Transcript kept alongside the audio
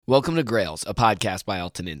Welcome to Grails, a podcast by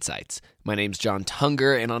Alton Insights. My name's John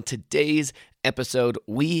Tunger, and on today's episode,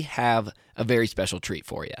 we have a very special treat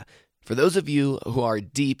for you. For those of you who are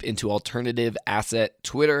deep into alternative asset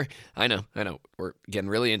Twitter, I know, we're getting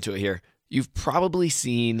really into it here. You've probably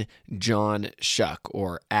seen John Shuck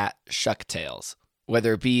or at Shucktails.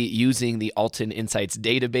 Whether it be using the Alton Insights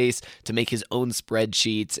database to make his own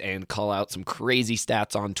spreadsheets and call out some crazy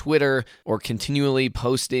stats on Twitter, or continually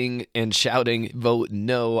posting and shouting vote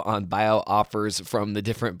no on buyout offers from the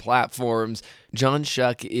different platforms, John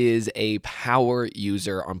Shuck is a power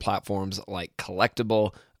user on platforms like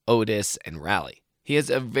Collectible, Otis, and Rally. He has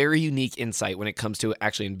a very unique insight when it comes to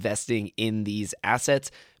actually investing in these assets,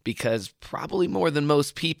 because probably more than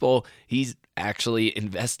most people, he's actually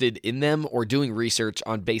invested in them or doing research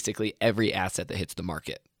on basically every asset that hits the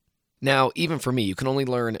market. Now, even for me, you can only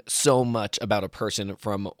learn so much about a person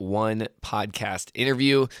from one podcast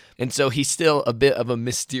interview, and so he's still a bit of a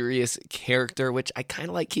mysterious character, which I kind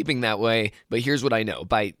of like keeping that way, but here's what I know.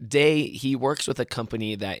 By day, he works with a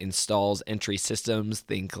company that installs entry systems,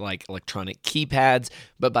 think like electronic keypads,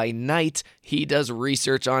 but by night, he does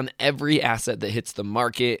research on every asset that hits the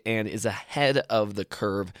market and is ahead of the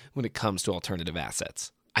curve when it comes to alternative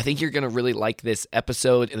assets. I think you're going to really like this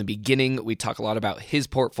episode. In the beginning, we talk a lot about his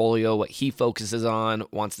portfolio, what he focuses on,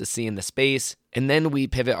 wants to see in the space. And then we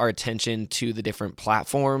pivot our attention to the different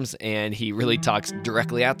platforms, and he really talks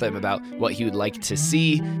directly at them about what he would like to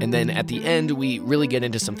see. And then at the end, we really get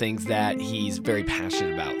into some things that he's very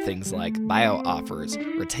passionate about, things like buyout offers,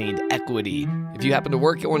 retained equity. If you happen to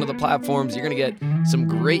work at one of the platforms, you're going to get some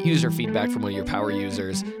great user feedback from one of your power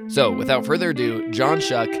users. So without further ado, John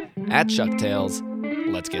Shuck at Shucktails.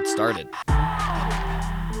 Let's get started.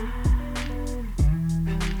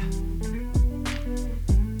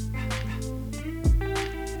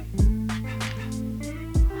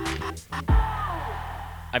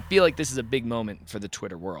 I feel like this is a big moment for the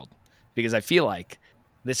Twitter world, because I feel like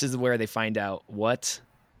this is where they find out what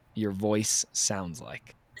your voice sounds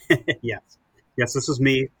like. Yes, this is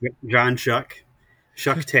me, John Shuck.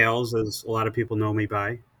 Shucktails, as a lot of people know me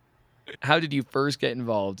by. How did you first get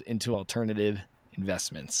involved into alternative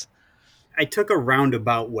investments? I took a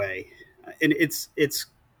roundabout way, and it's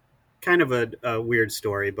kind of a weird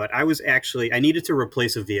story, but I needed to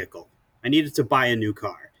replace a vehicle. I needed to buy a new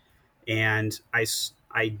car, and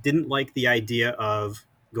I didn't like the idea of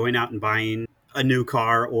going out and buying a new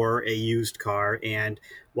car or a used car and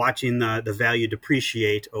watching the value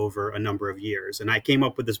depreciate over a number of years. And I came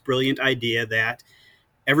up with this brilliant idea that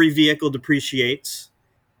every vehicle depreciates,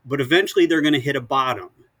 but eventually they're going to hit a bottom.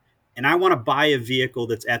 And I want to buy a vehicle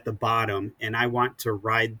that's at the bottom, and I want to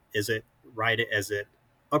ride it as it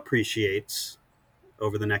appreciates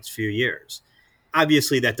over the next few years.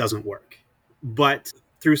 Obviously, that doesn't work. But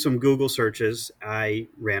through some Google searches, I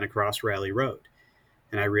ran across Rally Road,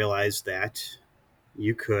 and I realized that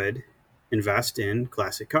you could invest in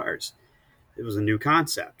classic cars. It was a new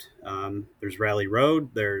concept. There's Rally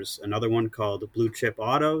Road. There's another one called Blue Chip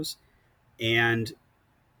Autos, and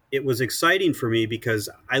it was exciting for me because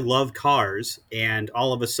I love cars, and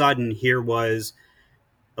all of a sudden here was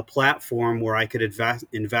a platform where I could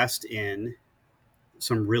invest in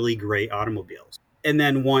some really great automobiles. And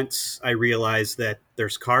then once I realized that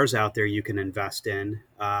there's cars out there you can invest in,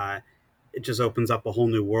 it just opens up a whole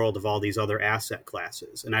new world of all these other asset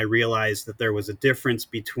classes. And I realized that there was a difference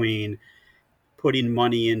between putting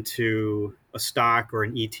money into a stock or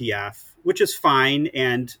an ETF, which is fine,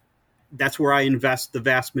 and that's where I invest the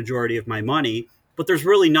vast majority of my money, but there's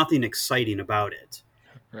really nothing exciting about it.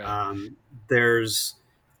 Right. There's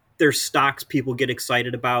stocks people get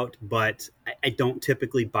excited about, but I don't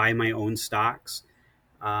typically buy my own stocks.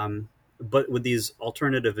 But with these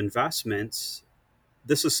alternative investments,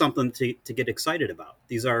 this is something to get excited about.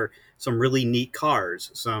 These are some really neat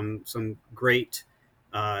cars, some great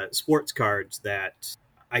sports cards that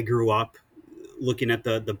I grew up looking at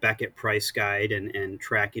the Beckett price guide and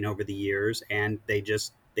tracking over the years, and they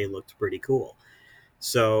looked pretty cool.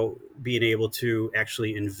 So being able to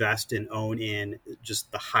actually invest and own in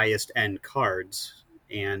just the highest end cards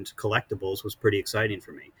and collectibles was pretty exciting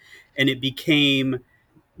for me. And it became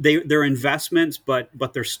they're investments, but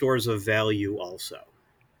they're stores of value also.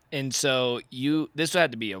 And so this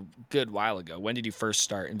had to be a good while ago. When did you first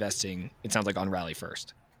start investing? It sounds like on Rally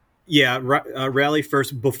first. Yeah, Rally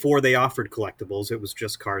first, before they offered collectibles. It was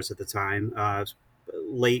just cars at the time,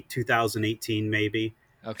 late 2018 maybe.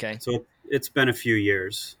 Okay. So it's been a few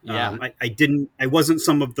years. Yeah. I wasn't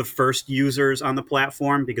some of the first users on the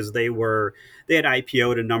platform because they had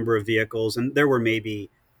IPO'd a number of vehicles, and there were maybe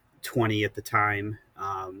 20 at the time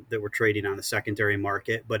that were trading on the secondary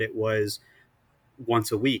market. But it was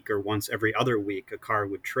once a week or once every other week a car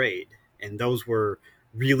would trade. And those were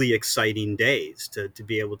really exciting days to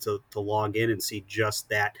be able to log in and see just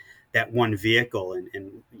that one vehicle,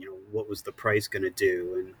 and what was the price going to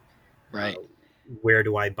do, and Right. where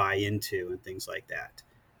do I buy into, and things like that.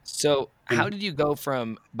 So how And did you go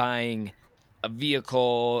from buying a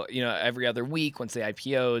vehicle, every other week once they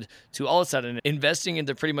IPO'd, to all of a sudden investing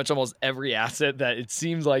into pretty much almost every asset that it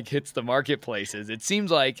seems like hits the marketplaces? It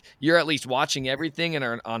seems like you're at least watching everything and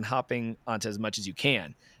are on hopping onto as much as you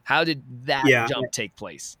can. How did that yeah, jump take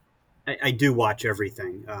place? I do watch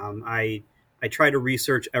everything. I try to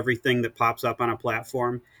research everything that pops up on a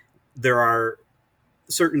platform. There are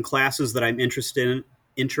certain classes that I'm interested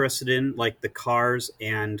in, like the cars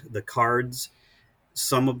and the cards,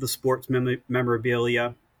 some of the sports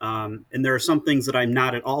memorabilia. And there are some things that I'm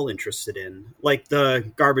not at all interested in, like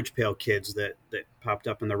the Garbage Pail Kids that popped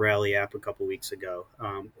up in the Rally app a couple weeks ago,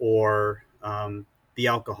 or the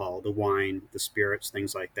alcohol, the wine, the spirits,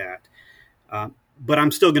 things like that. But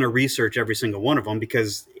I'm still going to research every single one of them,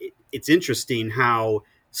 because it's interesting how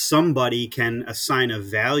somebody can assign a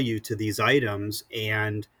value to these items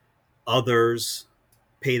and others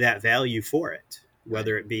pay that value for it, Right.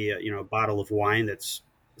 whether it be a bottle of wine that's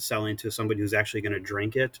selling to somebody who's actually going to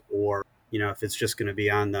drink it, or if it's just going to be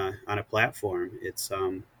on a platform. It's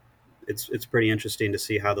pretty interesting to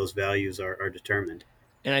see how those values are determined.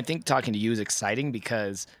 And I think talking to you is exciting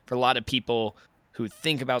because for a lot of people who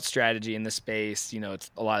think about strategy in the space,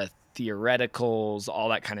 it's a lot of theoreticals, all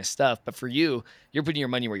that kind of stuff. But for you, you're putting your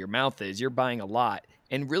money where your mouth is. You're buying a lot.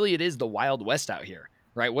 And really, it is the Wild West out here,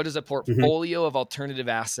 right? What does a Hmm. portfolio of alternative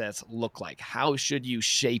assets look like? How should you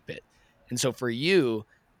shape it? And so for you,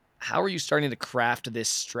 how are you starting to craft this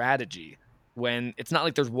strategy when it's not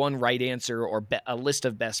like there's one right answer or a list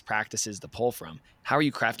of best practices to pull from? How are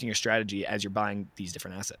you crafting your strategy as you're buying these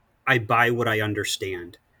different assets? I buy what I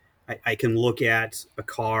understand. I can look at a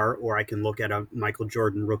car, or I can look at a Michael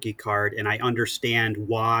Jordan rookie card, and I understand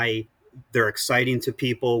why they're exciting to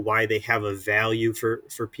people, why they have a value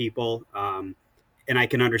for people, and I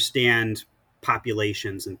can understand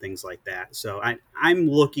populations and things like that. So I'm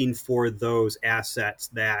looking for those assets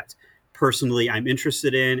that personally I'm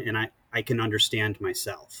interested in, and I can understand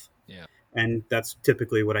myself. Yeah. And that's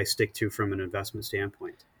typically what I stick to from an investment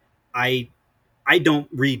standpoint. I I don't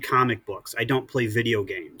read comic books. I don't play video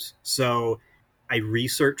games. So I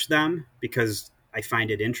research them because I find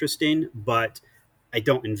it interesting, but I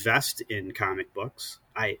don't invest in comic books.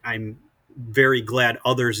 I'm very glad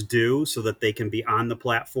others do, so that they can be on the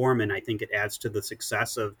platform, and I think it adds to the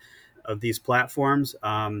success of these platforms.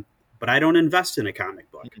 But I don't invest in a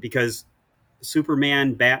comic book because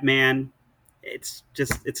Superman, Batman, it's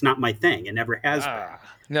not my thing. It never has been.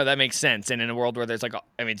 No, that makes sense. And in a world where there's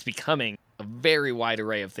it's becoming a very wide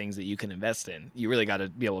array of things that you can invest in. You really got to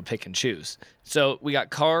be able to pick and choose. So we got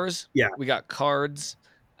cars, Yeah, we got cards.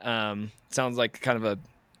 Sounds like kind of a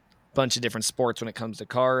bunch of different sports when it comes to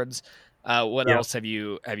cards. What yeah. else have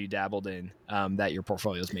you dabbled in that your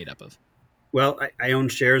portfolio is made up of? Well, I own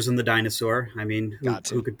shares in the dinosaur. I mean, Got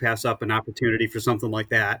who to. could pass up an opportunity for something like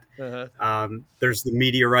that? Uh-huh. There's the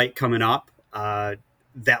meteorite coming up.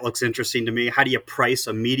 That looks interesting to me. How do you price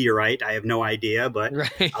a meteorite? I have no idea, but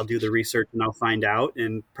Right. I'll do the research and I'll find out,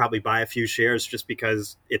 and probably buy a few shares just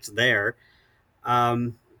because it's there.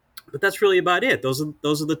 Um, but that's really about it. Those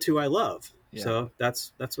are the two I love. Yeah. So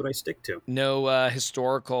that's what I stick to. No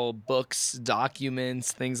historical books,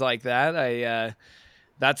 documents, things like that.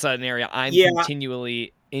 That's an area I'm Yeah,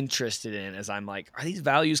 continually interested in as I'm like, are these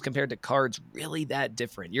values compared to cards really that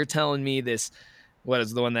different? You're telling me this, what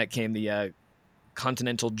is the one that came, the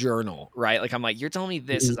Continental Journal, right? Like, I'm like, you're telling me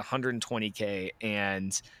this is 120K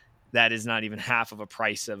and that is not even half of a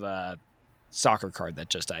price of a soccer card that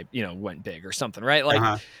just, went big or something, right? Like,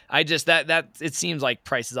 uh-huh. I just, that it seems like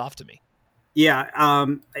price is off to me. Yeah,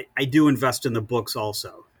 I do invest in the books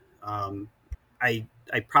also. Um, I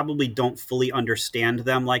probably don't fully understand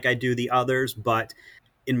them like I do the others, but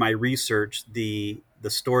in my research, the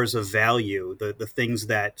stores of value, the things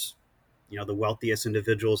that the wealthiest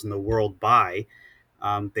individuals in the world buy,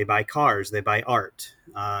 they buy cars, they buy art,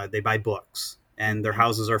 they buy books, and their Mhm.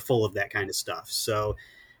 houses are full of that kind of stuff. So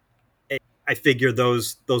I figure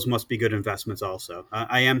those must be good investments. Also,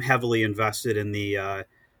 I am heavily invested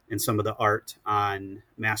in some of the art on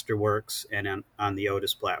Masterworks and on the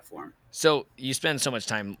Otis platform. So you spend so much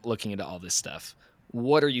time looking into all this stuff.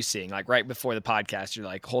 What are you seeing? Like right before the podcast, you're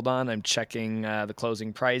like, "Hold on, I'm checking the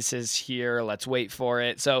closing prices here. Let's wait for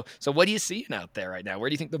it." So what are you seeing out there right now? Where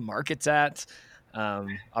do you think the market's at?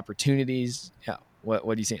 Opportunities? Yeah. What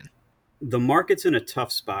are you seeing? The market's in a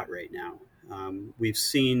tough spot right now. We've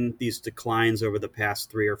seen these declines over the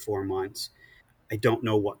past 3 or 4 months. I don't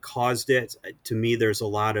know what caused it. To me, there's a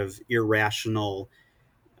lot of irrational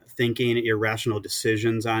thinking, irrational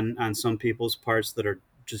decisions on some people's parts that are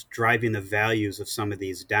just driving the values of some of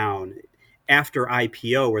these down. After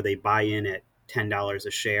IPO, where they buy in at $10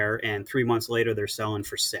 a share, and 3 months later they're selling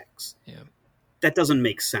for $6. Yeah. That doesn't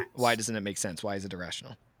make sense. Why doesn't it make sense? Why is it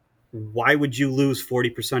irrational? Why would you lose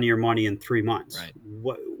 40% of your money in 3 months?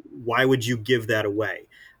 Right. Why would you give that away?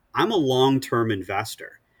 I'm a long-term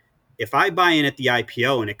investor. If I buy in at the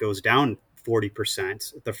IPO and it goes down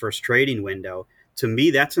 40% at the first trading window, to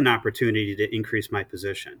me, that's an opportunity to increase my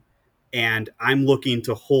position. And I'm looking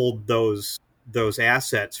to hold those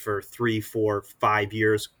assets for 3, 4, 5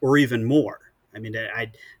 years or even more. I mean,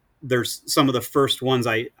 there's some of the first ones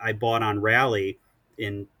I bought on Rally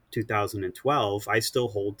in 2012, I still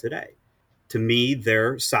hold today. To me,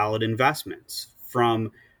 they're solid investments.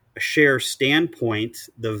 From a share standpoint,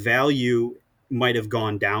 the value might have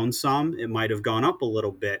gone down some, it might have gone up a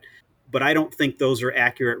little bit, but I don't think those are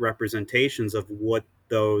accurate representations of what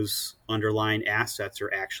those underlying assets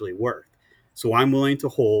are actually worth. So I'm willing to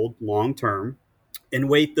hold long term and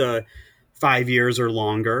wait the 5 years or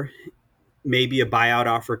longer. Maybe a buyout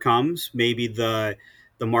offer comes, maybe the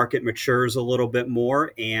market matures a little bit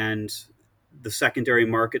more and the secondary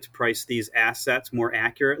markets price these assets more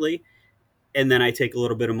accurately, and then I take a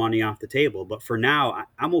little bit of money off the table. But for now,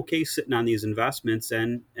 I'm okay sitting on these investments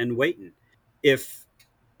and waiting. If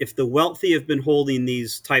the wealthy have been holding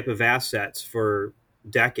these type of assets for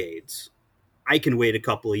decades, I can wait a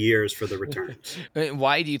couple of years for the returns.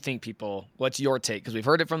 Why do you think people, what's your take? Because we've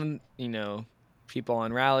heard it from, people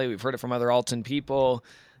on Rally. We've heard it from other Alton people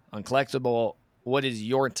on Collectible. What is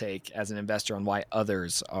your take as an investor on why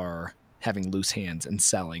others are having loose hands and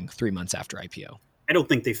selling 3 months after IPO? I don't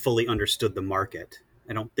think they fully understood the market.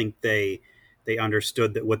 I don't think they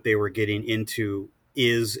understood that what they were getting into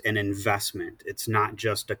is an investment. It's not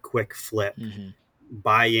just a quick flip. Mm-hmm.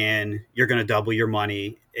 Buy in, you're going to double your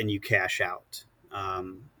money, and you cash out.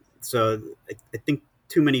 So I think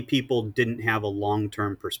too many people didn't have a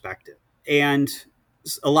long-term perspective. And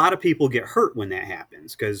a lot of people get hurt when that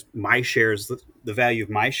happens because my shares, the value of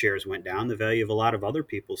my shares went down. The value of a lot of other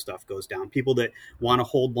people's stuff goes down. People that want to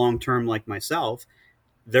hold long-term like myself,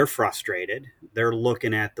 they're frustrated. They're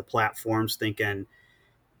looking at the platforms thinking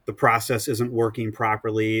the process isn't working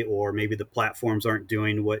properly, or maybe the platforms aren't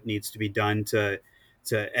doing what needs to be done to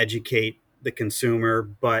educate the consumer.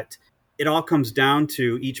 But it all comes down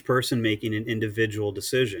to each person making an individual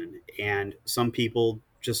decision. And some people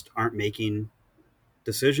just aren't making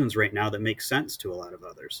decisions right now that make sense to a lot of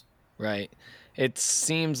others. Right. It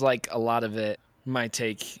seems like a lot of it, my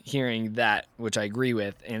take hearing that, which I agree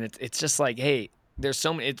with. And it's just like, hey, there's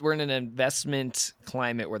so many, we're in an investment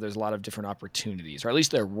climate where there's a lot of different opportunities, or at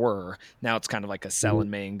least there were. Now it's kind of like a sell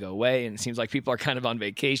in May and go away. And it seems like people are kind of on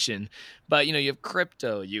vacation, but you have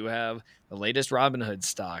crypto, you have the latest Robinhood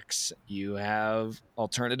stocks, you have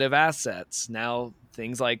alternative assets. Now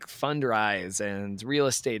things like Fundrise and real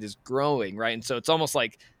estate is growing, right? And so it's almost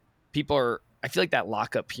like I feel like that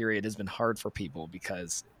lockup period has been hard for people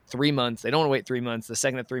because 3 months, they don't want to wait 3 months. The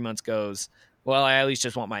second that 3 months goes, well, I at least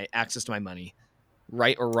just want my access to my money.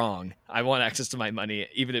 Right or wrong, I want access to my money,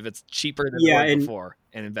 even if it's cheaper than it was before,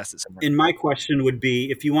 and invest it somewhere. And my question would be,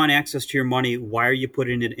 if you want access to your money, why are you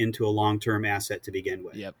putting it into a long-term asset to begin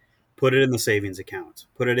with? Yep. Put it in the savings account.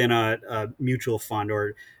 Put it in a mutual fund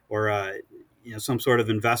or some sort of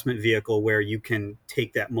investment vehicle where you can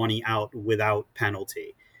take that money out without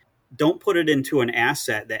penalty. Don't put it into an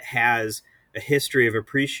asset that has a history of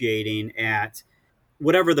appreciating at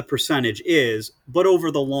whatever the percentage is, but over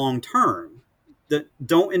the long term.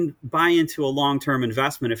 Don't buy into a long-term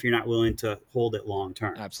investment if you're not willing to hold it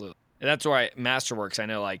long-term. Absolutely. And that's why Masterworks, I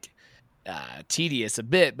know, tedious a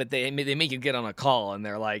bit, but they make you get on a call and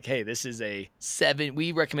they're like, hey, this is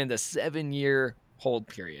we recommend a 7-year hold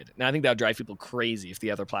period. Now I think that would drive people crazy if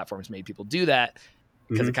the other platforms made people do that,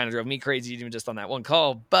 because it kind of drove me crazy even just on that one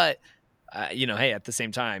call. But hey, at the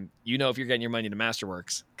same time, if you're getting your money to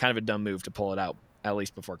Masterworks, kind of a dumb move to pull it out at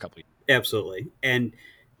least before a couple of years. Absolutely. And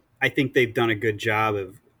I think they've done a good job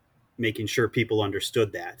of making sure people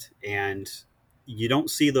understood that. And you don't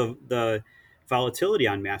see the volatility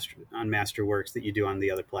on Masterworks that you do on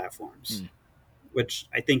the other platforms, which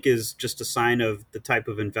I think is just a sign of the type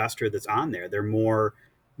of investor that's on there. They're more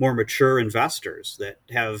mature investors that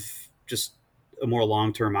have just a more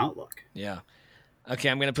long-term outlook. Yeah. Okay,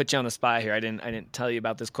 I'm going to put you on the spot here. I didn't tell you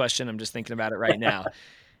about this question. I'm just thinking about it right now.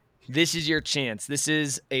 This is your chance. This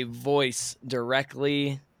is a voice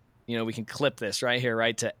directly, we can clip this right here,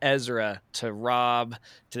 right to Ezra, to Rob,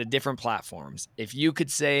 to the different platforms. If you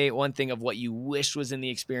could say one thing of what you wish was in the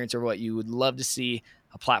experience or what you would love to see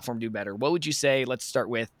a platform do better, what would you say? Let's start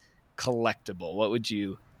with Collectible. What would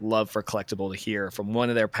you love for Collectible to hear from one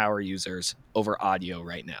of their power users over audio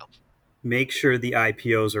right now? Make sure the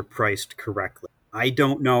IPOs are priced correctly. I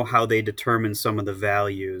don't know how they determine some of the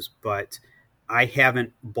values, but I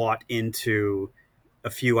haven't bought into a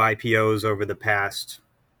few IPOs over the past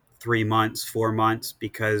 3 months, 4 months,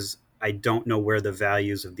 because I don't know where the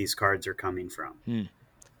values of these cards are coming from.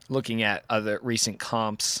 Looking at other recent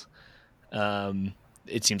comps,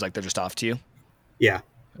 it seems like they're just off to you. Yeah,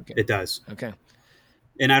 okay. It does. Okay.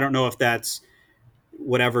 And I don't know if that's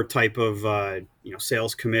whatever type of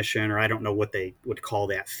sales commission, or I don't know what they would call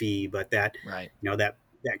that fee, but that right.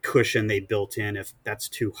 That cushion they built in, if that's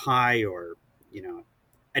too high, or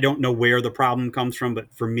I don't know where the problem comes from, but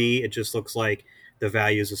for me it just looks like the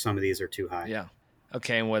values of some of these are too high. Yeah.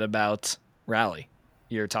 Okay. And what about Rally?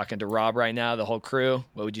 You're talking to Rob right now, the whole crew.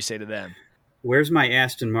 What would you say to them? Where's my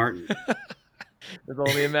Aston Martin? It's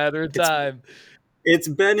only a matter of time. It's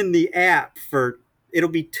been in the app it'll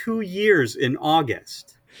be 2 years in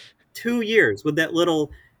August. 2 years with that little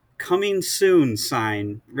coming soon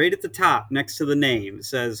sign right at the top next to the name. It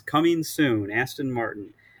says coming soon, Aston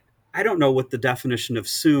Martin. I don't know what the definition of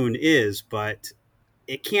soon is, but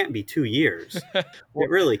it can't be 2 years. Well, it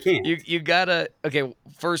really can't. You gotta, okay,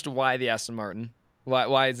 first, why the Aston Martin?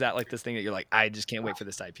 Why is that like this thing that you're like, I just can't wait for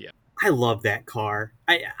this IPO? I love that car.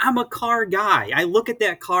 I'm a car guy. I look at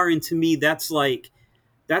that car, and to me, that's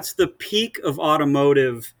the peak of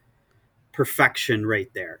automotive perfection right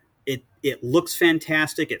there. It looks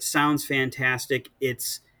fantastic. It sounds fantastic.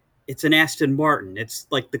 It's an Aston Martin. It's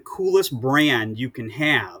like the coolest brand you can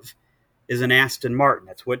have is an Aston Martin.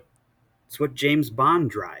 It's what James Bond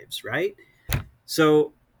drives, right?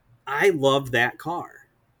 So I love that car,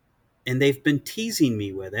 and they've been teasing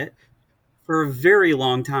me with it for a very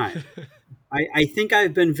long time. I think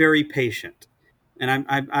I've been very patient, and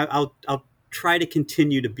I'll try to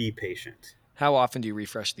continue to be patient. How often do you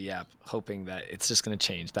refresh the app, hoping that it's just going to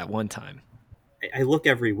change that one time? I look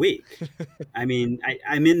every week. I mean,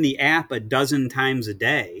 I'm in the app a dozen times a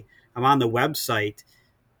day. I'm on the website.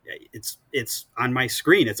 It's on my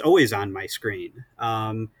screen. It's always on my screen.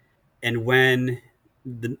 And when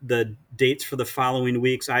the dates for the following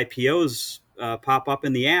week's IPOs pop up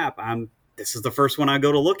in the app, this is the first one I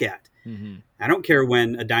go to look at. Mm-hmm. I don't care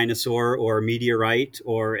when a dinosaur or a meteorite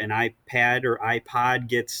or an iPad or iPod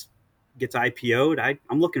gets IPO'd.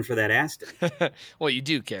 I'm looking for that Aston. Well, you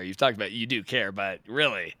do care. You've talked about you do care, but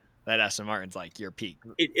really, that Aston Martin's like your peak.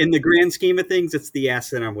 In the grand scheme of things, it's the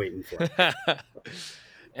Aston I'm waiting for.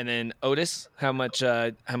 And then Otis, how much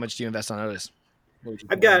do you invest on Otis?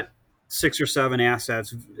 I've got 6 or 7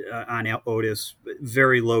 assets on Otis,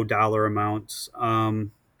 very low dollar amounts.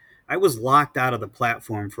 I was locked out of the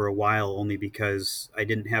platform for a while only because I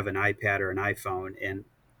didn't have an iPad or an iPhone, and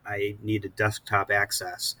I needed desktop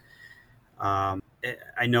access. I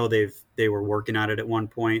know they were working on it at one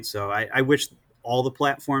point, so I wish all the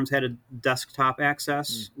platforms had a desktop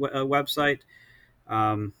access website.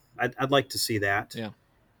 I'd like to see that.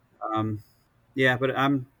 Yeah.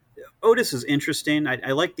 But Otis is interesting.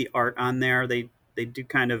 I like the art on there. They do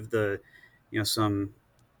kind of the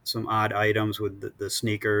some odd items with the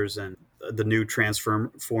sneakers and the new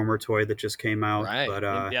Transformer toy that just came out. Right.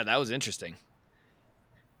 But yeah, that was interesting.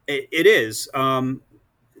 It is.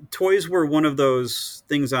 Toys were one of those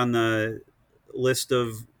things on the list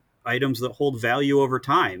of items that hold value over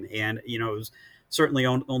time. And, it was certainly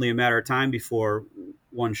only a matter of time before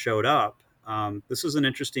one showed up. This is an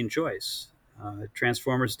interesting choice.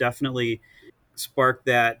 Transformers definitely sparked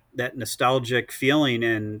that nostalgic feeling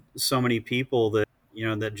in so many people that,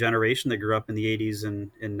 that generation that grew up in the 80s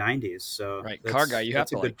and 90s. So right. Car guy, you have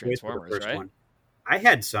to like Transformers, right? One. I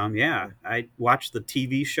had some, yeah. I watched the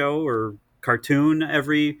TV show or cartoon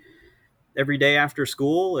every day after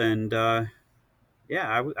school, and I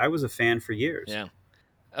was a fan for years. Yeah.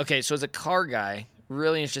 Okay, so as a car guy,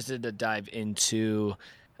 really interested to dive into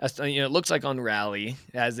it looks like on Rally,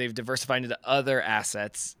 as they've diversified into other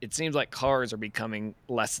assets, it seems like cars are becoming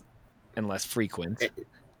less and less frequent.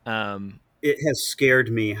 It has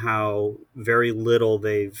scared me how very little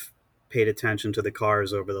they've paid attention to the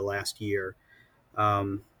cars over the last year.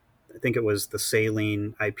 I think it was the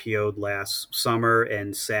Saline IPO'd last summer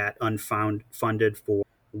and sat unfunded for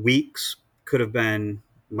weeks, might have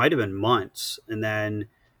been months. And then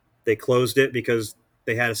they closed it because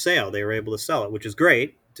they had a sale. They were able to sell it, which is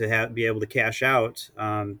great to be able to cash out,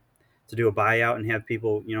 to do a buyout and have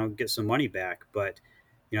people, get some money back. But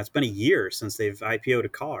it's been a year since they've IPO'd a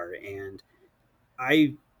car, and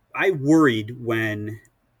I I worried when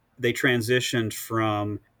they transitioned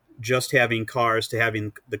from just having cars to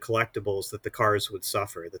having the collectibles that the cars would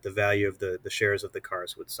suffer, that the value of the shares of the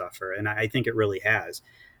cars would suffer. And I think it really has.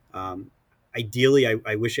 Um, Ideally,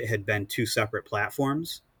 I wish it had been two separate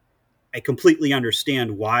platforms. I completely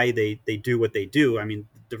understand why they do what they do. I mean,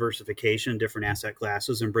 diversification, different asset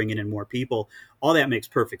classes, and bringing in more people, all that makes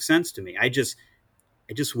perfect sense to me. I just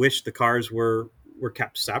wish the cars were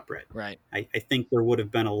kept separate. Right. I think there would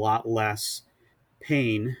have been a lot less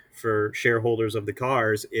pain for shareholders of the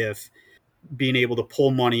cars if being able to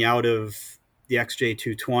pull money out of the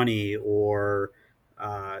XJ220 or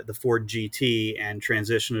the Ford GT and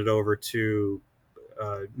transition it over to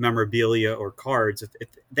memorabilia or cards. If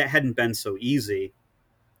that hadn't been so easy,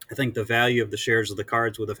 I think the value of the shares of the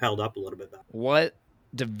cards would have held up a little bit better. What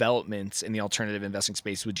developments in the alternative investing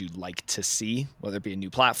space would you like to see, whether it be a new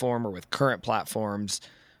platform or with current platforms?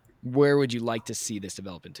 Where would you like to see this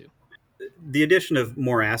develop into? The addition of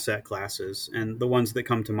more asset classes, and the ones that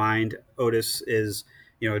come to mind, Otis is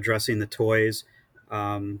addressing the toys,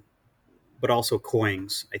 um, but also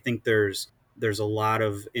coins. I think there's a lot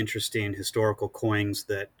of interesting historical coins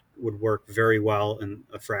that would work very well in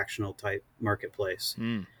a fractional type marketplace.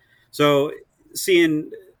 So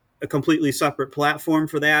seeing a completely separate platform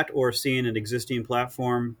for that, or seeing an existing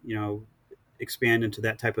platform, expand into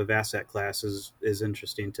that type of asset class is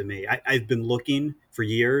interesting to me. I've been looking for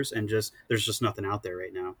years, and there's just nothing out there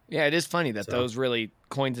right now. Yeah, it is funny that those really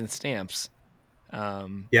coins and stamps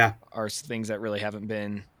yeah, are things that really haven't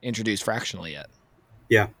been introduced fractionally yet.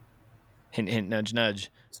 Yeah. Hint, hint, nudge,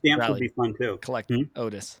 nudge. Stamps would be fun too. Collect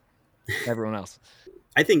Otis. Everyone else.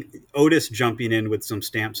 I think Otis jumping in with some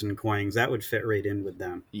stamps and coins, that would fit right in with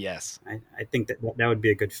them. Yes. I think that would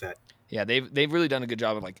be a good fit. Yeah, they've really done a good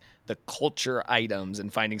job of like the culture items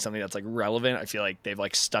and finding something that's like relevant. I feel like they've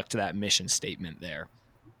like stuck to that mission statement there.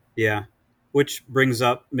 Yeah. Which brings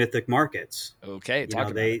up Mythic Markets. Okay,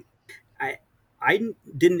 talk about it. I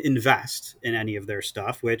didn't invest in any of their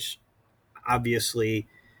stuff, which obviously,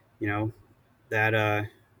 that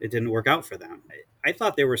it didn't work out for them. I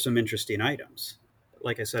thought there were some interesting items.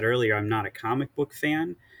 Like I said earlier, I'm not a comic book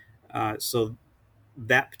fan, so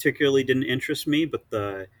that particularly didn't interest me. But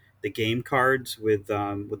the game cards with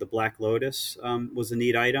the Black Lotus was a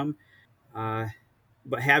neat item.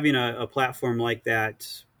 But having a platform like that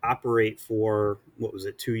operate for, what was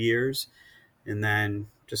it, 2 years, and then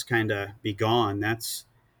just kind of be gone, that's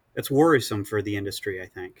worrisome for the industry, I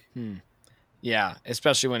think. Yeah,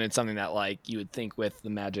 especially when it's something that like you would think with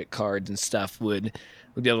the Magic cards and stuff would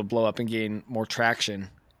be able to blow up and gain more traction.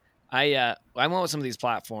 I went with some of these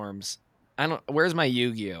platforms. Where's my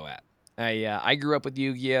Yu-Gi-Oh at? I grew up with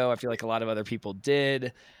Yu-Gi-Oh. I feel like a lot of other people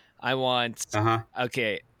did. I want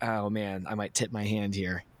okay. Oh man, I might tip my hand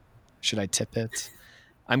here. Should I tip it?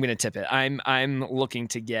 I'm gonna tip it. I'm looking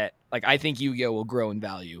to get, like, I think Yu-Gi-Oh will grow in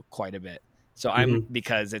value quite a bit. So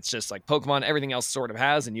because it's just like Pokemon, everything else sort of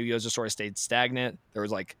has, and Yu-Gi-Oh's just sort of stayed stagnant. There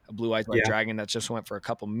was like a Blue Eyes White Dragon that just went for a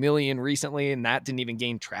couple million recently, and that didn't even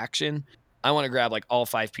gain traction. I want to grab like all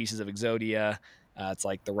 5 pieces of Exodia. It's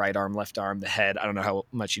like the right arm, left arm, the head. I don't know how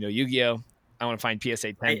much you know Yu-Gi-Oh. I want to find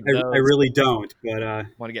PSA 10. I really don't, but I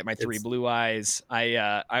want to get my 3 Blue Eyes.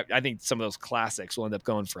 I think some of those classics will end up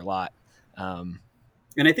going for a lot.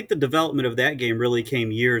 And I think the development of that game really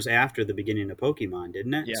came years after the beginning of Pokemon,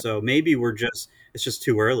 didn't it? Yep. So maybe it's just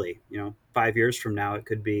too early. 5 years from now, it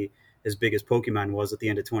could be as big as Pokemon was at the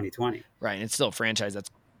end of 2020. Right. And it's still a franchise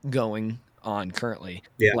that's going on currently,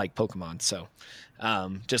 like Pokemon. So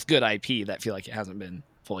just good IP that feel like it hasn't been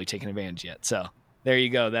fully taken advantage yet. So there you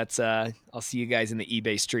go. That's I'll see you guys in the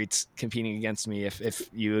eBay streets competing against me if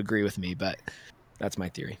you agree with me, but that's my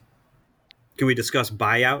theory. Can we discuss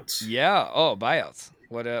buyouts? Yeah. Oh, buyouts.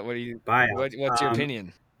 What do you buyouts? What's your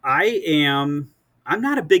opinion? I'm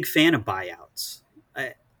not a big fan of buyouts.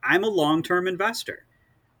 I'm a long-term investor.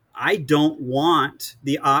 I don't want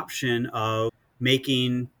the option of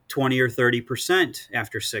making 20 or 30%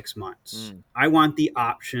 after 6 months. I want the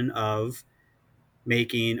option of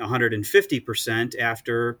making 150%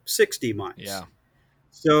 after 60 months. Yeah.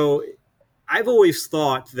 So I've always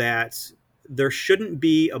thought that there shouldn't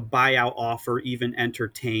be a buyout offer even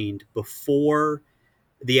entertained before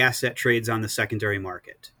the asset trades on the secondary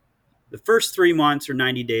market. The first 3 months or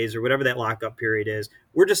 90 days or whatever that lockup period is,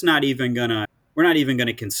 we're not even gonna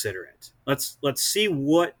consider it. Let's see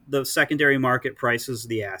what the secondary market prices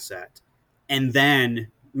the asset, and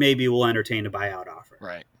then maybe we'll entertain a buyout offer.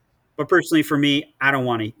 Right. But personally, for me, I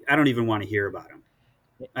don't even want to hear about them.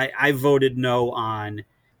 I voted no on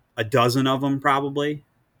a dozen of them probably,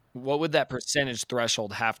 What would that percentage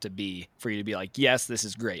threshold have to be for you to be like, yes, this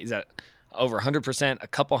is great? Is that over 100%, a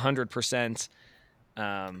couple 100%?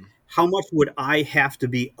 How much would I have to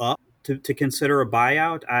be up to consider a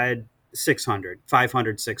buyout? I'd 600,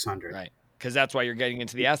 500, 600. Right. Because that's why you're getting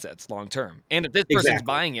into the assets long term. And if this person's Exactly.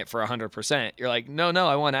 buying it for 100%, you're like, no,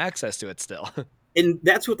 I want access to it still. And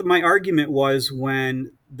that's what my argument was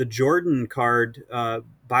when the Jordan card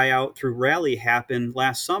buyout through Rally happened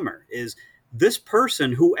last summer. Is this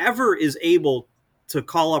person, whoever is able to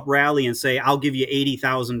call up Rally and say, "I'll give you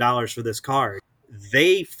 $80,000 for this card,"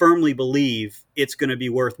 they firmly believe it's going to be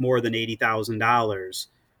worth more than $80,000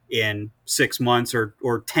 in 6 months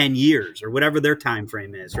or 10 years or whatever their time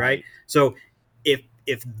frame is, right? So if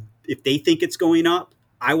they think it's going up,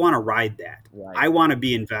 I want to ride that. Right. I want to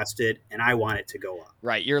be invested and I want it to go up.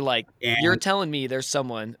 Right. You're like, And you're telling me there's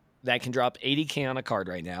someone that can drop 80K on a card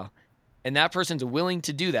right now, and that person's willing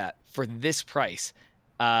to do that for this price.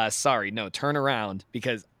 Sorry, no, turn around,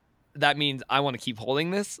 because that means I want to keep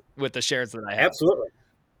holding this with the shares that I have.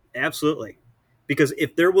 Absolutely. Because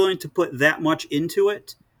if they're willing to put that much into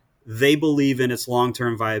it, they believe in its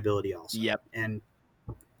long-term viability also. Yep. And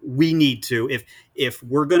we need to, if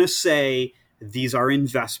we're going to say these are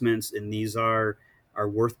investments and these are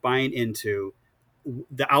worth buying into,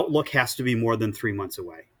 the outlook has to be more than 3 months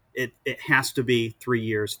away. It has to be 3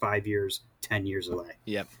 years, 5 years, 10 years away.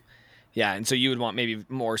 Yep. Yeah. And so you would want maybe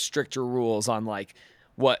more stricter rules on like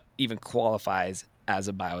what even qualifies as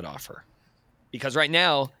a buyout offer. Because right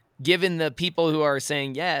now, given the people who are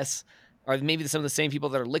saying yes, are maybe some of the same people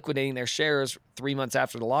that are liquidating their shares 3 months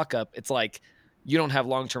after the lockup, it's like you don't have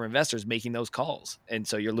long-term investors making those calls. And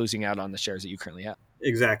so you're losing out on the shares that you currently have.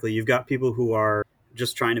 Exactly. You've got people who are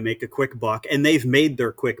just trying to make a quick buck, and they've made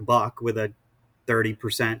their quick buck with a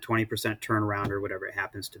 30%, 20% turnaround or whatever it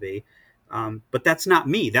happens to be. But that's not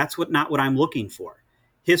me. That's not what I'm looking for.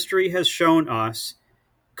 History has shown us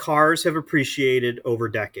cars have appreciated over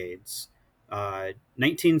decades.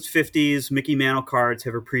 1950s Mickey Mantle cards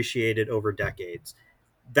have appreciated over decades.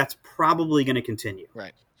 That's probably going to continue.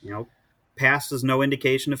 Right. Past is no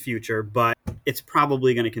indication of future, but it's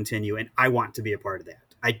probably going to continue, and I want to be a part of that.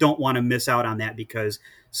 I don't want to miss out on that because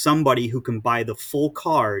somebody who can buy the full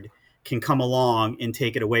card can come along and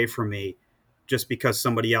take it away from me just because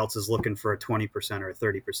somebody else is looking for a 20% or a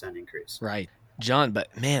 30% increase. Right. John,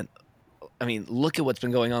 but man, I mean, look at what's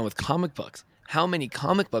been going on with comic books. How many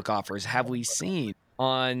comic book offers have we seen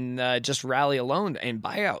on just Rally alone and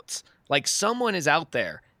buyouts? Like someone is out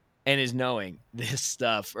there and is knowing this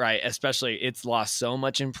stuff, right? Especially it's lost so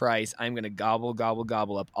much in price. I'm going to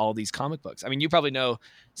gobble up all these comic books. I mean, you probably know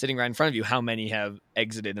sitting right in front of you how many have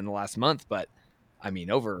exited in the last month, but I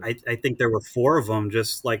mean, I think there were 4 of them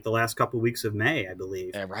just like the last couple of weeks of May, I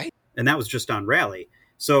believe. Right. And that was just on Rally.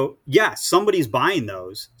 So, yeah, somebody's buying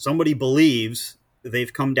those. Somebody believes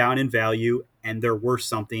they've come down in value and they're worth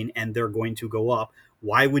something and they're going to go up.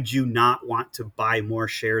 Why would you not want to buy more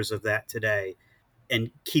shares of that today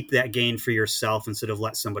and keep that gain for yourself instead of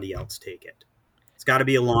let somebody else take it? It's got to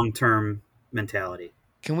be a long-term mentality.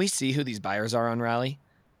 Can we see who these buyers are on Rally?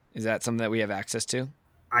 Is that something that we have access to?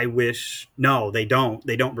 I wish, no, they don't.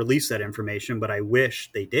 They don't release that information, but I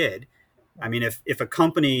wish they did. I mean, if a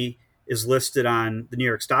company is listed on the New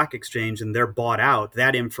York Stock Exchange and they're bought out,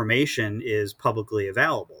 that information is publicly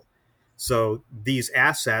available. So these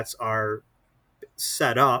assets are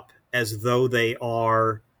set up as though they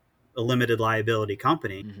are a limited liability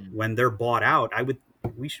company. Mm-hmm. When they're bought out,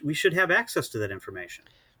 we should have access to that information.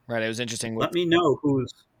 Right. It was interesting. Let me know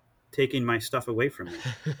who's taking my stuff away from me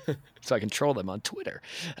so I can troll them on Twitter.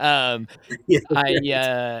 It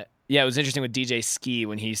was interesting with DJ Ski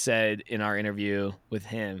when he said in our interview with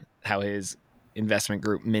him how his investment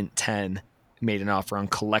group Mint 10 made an offer on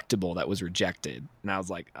Collectible that was rejected. And I was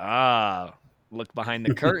like, look behind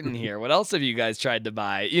the curtain here. What else have you guys tried to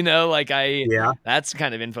buy? That's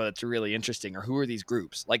kind of info that's really interesting. Or who are these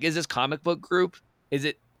groups? Like, is this comic book group? Is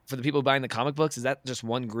it for the people buying the comic books? Is that just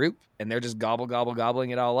one group and they're just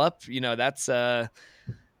gobbling it all up? That's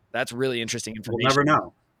really interesting information. We'll never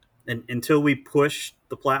know. And until we push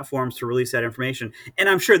the platforms to release that information, and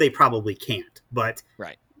I'm sure they probably can't, but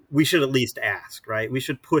right. We should at least ask, right? We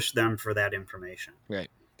should push them for that information. Right.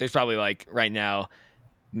 There's probably like right now,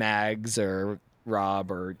 Mags or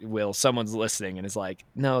Rob or Will, someone's listening and is like,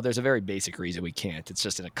 no, there's a very basic reason we can't. It's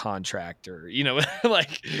just in a contract or,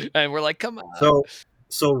 like, and we're like, come on.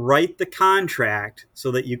 So write the contract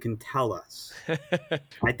so that you can tell us.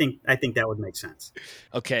 I think that would make sense.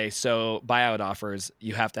 Okay, so buyout offers,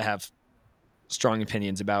 you have to have strong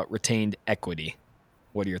opinions about retained equity.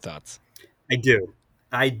 What are your thoughts?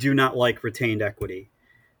 I do not like retained equity.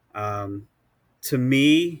 to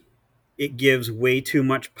me, it gives way too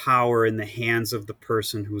much power in the hands of the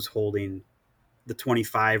person who's holding the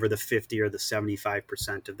 25 or the 50 or the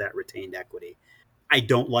 75% of that retained equity. I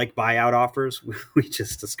don't like buyout offers. We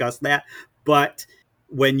just discussed that. But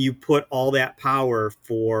when you put all that power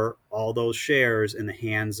for all those shares in the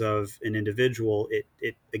hands of an individual,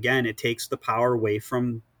 it takes the power away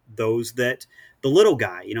from those that the little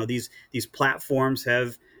guy. These platforms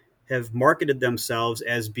have marketed themselves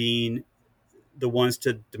as being the ones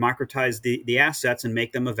to democratize the assets and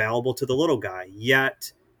make them available to the little guy.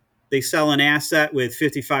 Yet they sell an asset with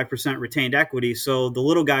 55% retained equity, so the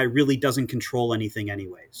little guy really doesn't control anything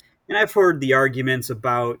anyways. And I've heard the arguments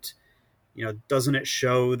about, doesn't it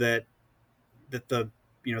show that the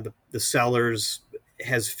sellers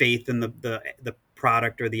has faith in the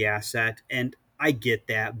product or the asset? And I get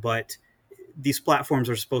that, but these platforms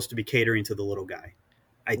are supposed to be catering to the little guy,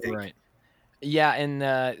 I think. Right. Yeah,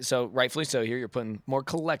 and so rightfully so here, you're putting more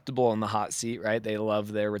collectible in the hot seat, right? They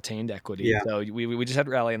love their retained equity. Yeah. So we just had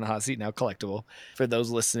Rally in the hot seat, now collectible. For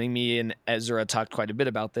those listening, me and Ezra talked quite a bit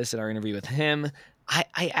about this in our interview with him.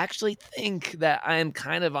 I actually think that I'm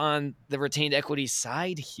kind of on the retained equity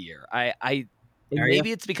side here. And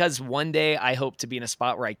maybe it's because one day I hope to be in a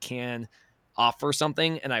spot where I can offer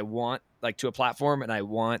something and I want, like, to a platform, and I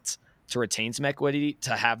want to retain some equity,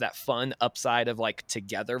 to have that fun upside of like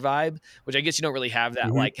together vibe, which I guess you don't really have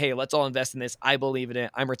that. Like, hey, let's all invest in this. I believe in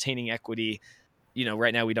it. I'm retaining equity.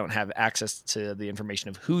 Right now we don't have access to the information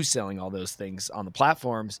of who's selling all those things on the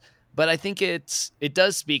platforms, but I think it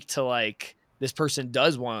does speak to, like, this person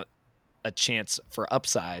does want a chance for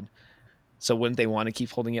upside. So wouldn't they want to keep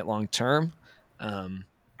holding it long term?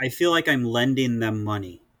 I feel like I'm lending them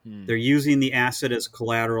money. They're using the asset as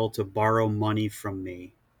collateral to borrow money from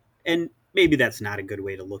me. And maybe that's not a good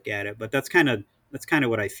way to look at it, but that's kind of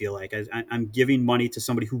what I feel like. I'm giving money to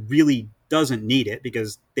somebody who really doesn't need it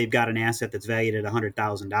because they've got an asset that's valued at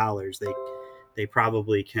 $100,000. They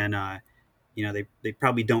probably can, they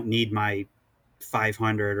probably don't need my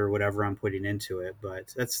 500 or whatever I'm putting into it.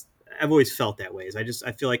 But I've always felt that way.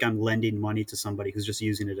 I feel like I'm lending money to somebody who's just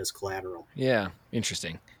using it as collateral. Yeah,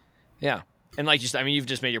 interesting. Yeah. And like you've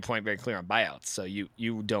just made your point very clear on buyouts. So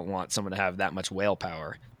you don't want someone to have that much whale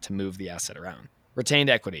power to move the asset around. Retained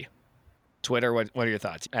equity. Twitter, what are your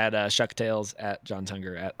thoughts? At Shucktails, at John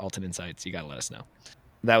Tunger, at Alton Insights. You got to let us know.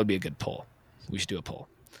 That would be a good poll. We should do a poll.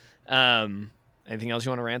 Anything else you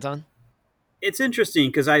want to rant on? It's interesting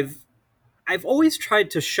because I've always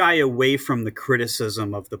tried to shy away from the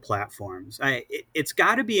criticism of the platforms. It's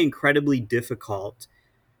got to be incredibly difficult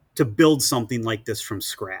to build something like this from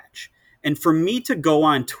scratch. And for me to go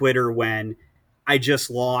on Twitter when I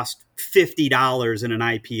just lost $50 in an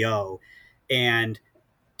IPO and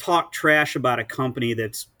talk trash about a company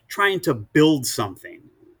that's trying to build something,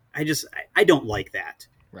 I don't like that.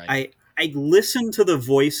 Right. I listen to the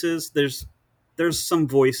voices. There's some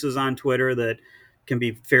voices on Twitter that can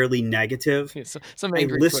be fairly negative. Yeah, some I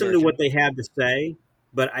listen Twitter to what they have to say,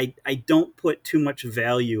 but I don't put too much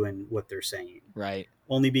value in what they're saying. Right.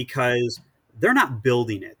 Only because they're not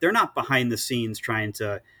building it. They're not behind the scenes trying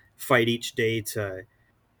to fight each day to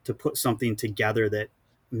put something together that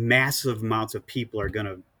massive amounts of people are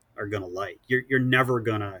gonna like. You're never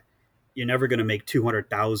gonna make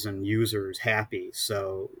 200,000 users happy.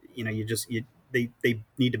 So they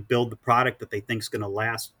need to build the product that they think is going to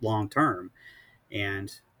last long term,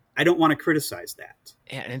 and I don't want to criticize that.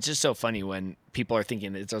 And it's just so funny when people are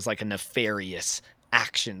thinking that there's like a nefarious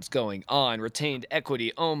actions going on, retained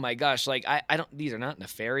equity. Oh my gosh. Like I don't, these are not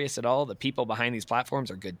nefarious at all. The people behind these platforms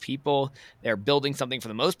are good people. They're building something for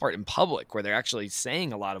the most part in public where they're actually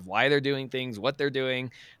saying a lot of why they're doing things, what they're doing.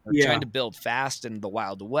 They're trying to build fast in the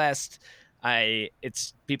Wild West.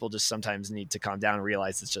 It's people just sometimes need to calm down and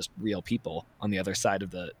realize it's just real people on the other side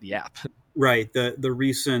of the app. Right. The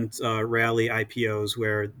recent Rally IPOs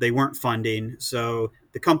where they weren't funding. So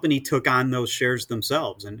the company took on those shares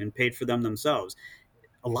themselves and paid for them themselves.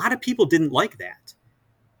 A lot of people didn't like that.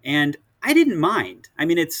 And I didn't mind. I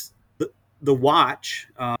mean, it's the watch,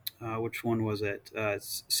 which one was it?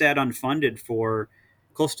 Sat unfunded for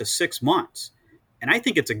close to 6 months. And I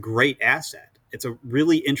think it's a great asset. It's a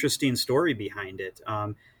really interesting story behind it.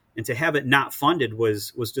 And to have it not funded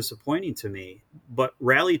was disappointing to me. But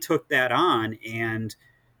Rally took that on and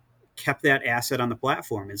kept that asset on the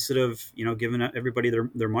platform instead of giving everybody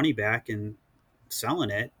their money back and selling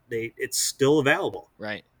it. It's still available.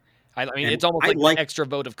 Right. I mean, it's almost like an extra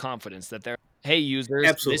vote of confidence that they're, hey, users,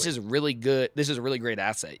 absolutely. This is really good. This is a really great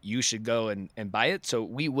asset. You should go and buy it. So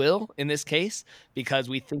we will in this case because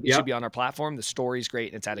we think it should be on our platform. The story's great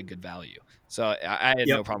and it's at a good value. So I had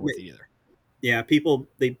no problem with it either. Yeah, people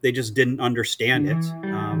they just didn't understand it,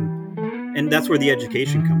 and that's where the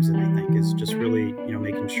education comes in. I think is just really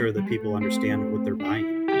making sure that people understand what they're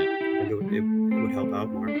buying. I think it would help out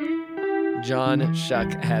more. John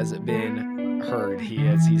Shuck has been heard.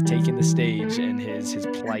 He's taken the stage, and his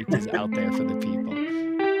plight is out there for the people.